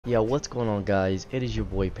Yo, what's going on, guys? It is your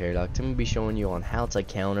boy VGPDoXx. I'm gonna be showing you on how to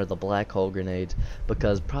counter the black hole grenades,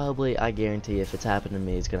 because probably, I guarantee, if it's happened to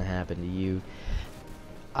me, it's gonna happen to you.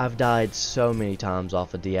 I've died so many times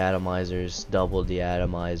off of deatomizers, double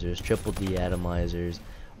deatomizers, triple deatomizers,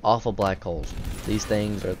 off of black holes. These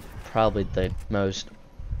things are probably the most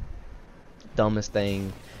dumbest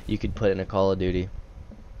thing you could put in a Call of Duty.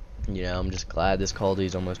 You know, I'm just glad this Call of Duty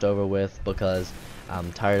is almost over with, because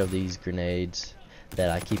I'm tired of these grenades that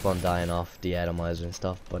I keep on dying off deatomizer and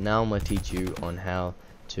stuff. But now I'm going to teach you on how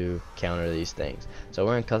to counter these things. So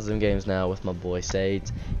we're in custom games now with my boy Sage.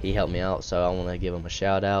 He helped me out, so I want to give him a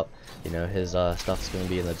shout out. You know, his stuff's going to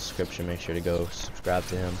be in the description. Make sure to go subscribe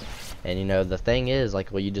to him. And you know, the thing is, like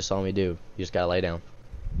what you just saw me do, you just got to lay down.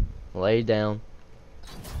 Lay down.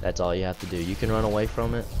 That's all you have to do. You can run away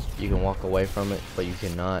from it, you can walk away from it, but you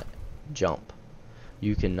cannot jump.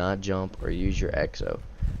 You cannot jump or use your exo,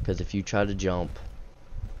 because if you try to jump,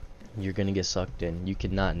 you're gonna get sucked in. You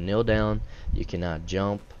cannot kneel down, you cannot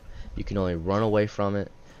jump, you can only run away from it,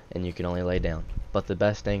 and you can only lay down. But the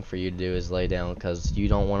best thing for you to do is lay down, because you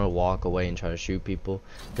don't want to walk away and try to shoot people,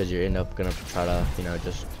 because you end up gonna try to, you know,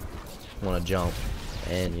 just want to jump.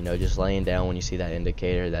 And you know, just laying down, when you see that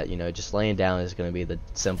indicator, that, you know, just laying down is gonna be the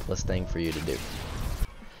simplest thing for you to do.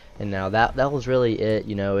 And now that was really it.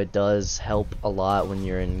 You know, it does help a lot when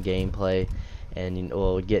you're in gameplay, and you know,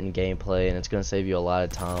 well, getting gameplay, and it's gonna save you a lot of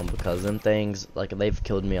time, because them things, like, they've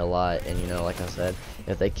killed me a lot. And you know, like I said,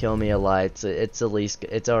 if they kill me a lot, it's at least,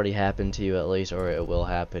 it's already happened to you at least, or it will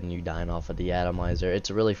happen, you dying off of the atomizer.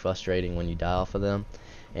 It's really frustrating when you die off of them,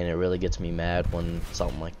 and it really gets me mad when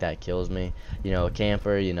something like that kills me. You know, a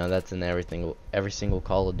camper, you know, that's in every single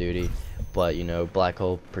Call of Duty, but you know, black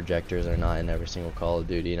hole projectors are not in every single Call of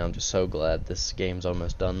Duty. And I'm just so glad this game's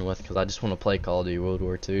almost done with, because I just want to play Call of Duty World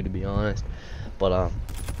War II, to be honest. But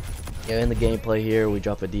yeah, in the gameplay here, we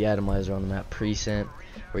drop a deatomizer on the map Precinct.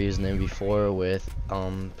 We're using MV4 with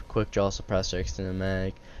quick draw suppressor, extended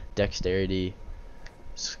mag, dexterity,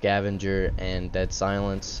 scavenger, and dead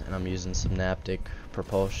silence. And I'm using synaptic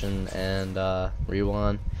propulsion and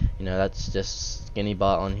rewind. You know, that's just, skinny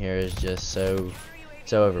bot on here is just so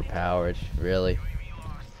overpowered, really.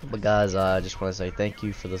 But guys, I just want to say thank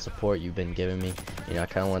you for the support you've been giving me. You know, I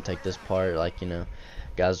kind of want to take this part, like, you know,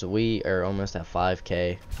 guys, we are almost at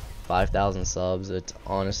 5K, 5,000 subs. It's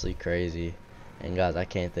honestly crazy. And guys, I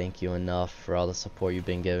can't thank you enough for all the support you've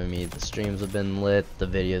been giving me. The streams have been lit, the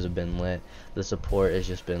videos have been lit, the support has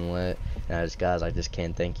just been lit. And guys, I just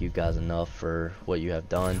can't thank you guys enough for what you have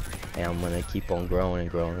done. And I'm gonna keep on growing and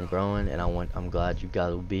growing and growing. And I'm glad you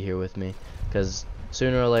guys will be here with me, because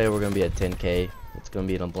sooner or later we're gonna be at 10K. It's gonna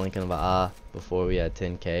be in a blinking of an eye before we at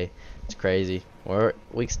 10K. It's crazy.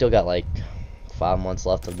 We still got like 5 months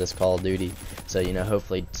left of this Call of Duty, so you know,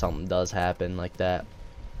 hopefully something does happen like that.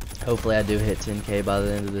 Hopefully I do hit 10K by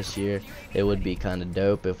the end of this year. It would be kind of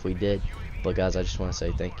dope if we did. But guys, I just want to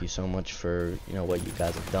say thank you so much for, you know, what you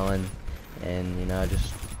guys have done. And you know,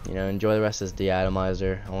 just, you know, enjoy the rest of this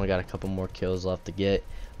deatomizer. I only got a couple more kills left to get.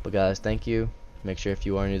 But guys, thank you. Make sure, if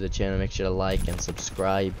you are new to the channel, make sure to like and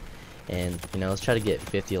subscribe. And you know, let's try to get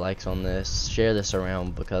 50 likes on this. Share this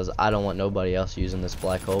around, because I don't want nobody else using this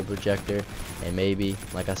black hole projector. And maybe,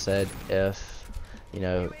 like I said, if, you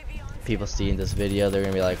know, people seeing this video, they're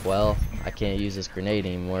gonna be like, well, I can't use this grenade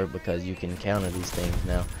anymore because you can counter these things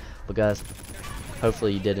now. But guys,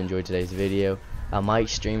 hopefully you did enjoy today's video. I might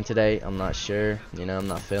stream today, I'm not sure. You know, I'm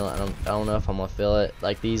not feeling, I don't know if I'm gonna feel it.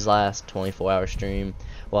 Like these last 24-hour stream,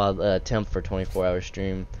 well, the attempt for 24-hour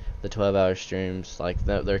stream, the 12-hour streams, like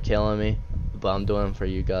they're killing me. But I'm doing them for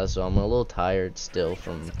you guys, so I'm a little tired still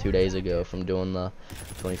from 2 days ago from doing the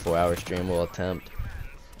 24-hour stream little attempt.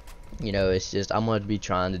 You know, it's just, I'm going to be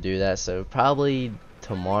trying to do that, so probably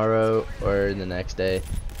tomorrow or the next day.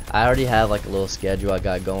 I already have like a little schedule I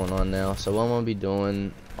got going on now. So what I'm going to be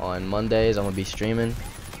doing on Mondays, I'm going to be streaming,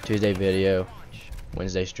 Tuesday video,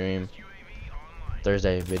 Wednesday stream,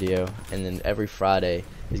 Thursday video, and then every Friday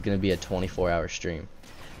is going to be a 24-hour stream.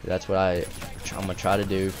 That's what I'm going to try to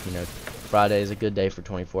do. You know, Friday is a good day for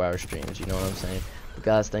 24-hour streams, you know what I'm saying? But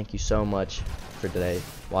guys, thank you so much for today,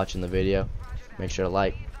 watching the video. Make sure to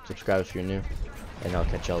like, subscribe if you're new, and I'll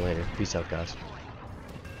catch y'all later. Peace out, guys.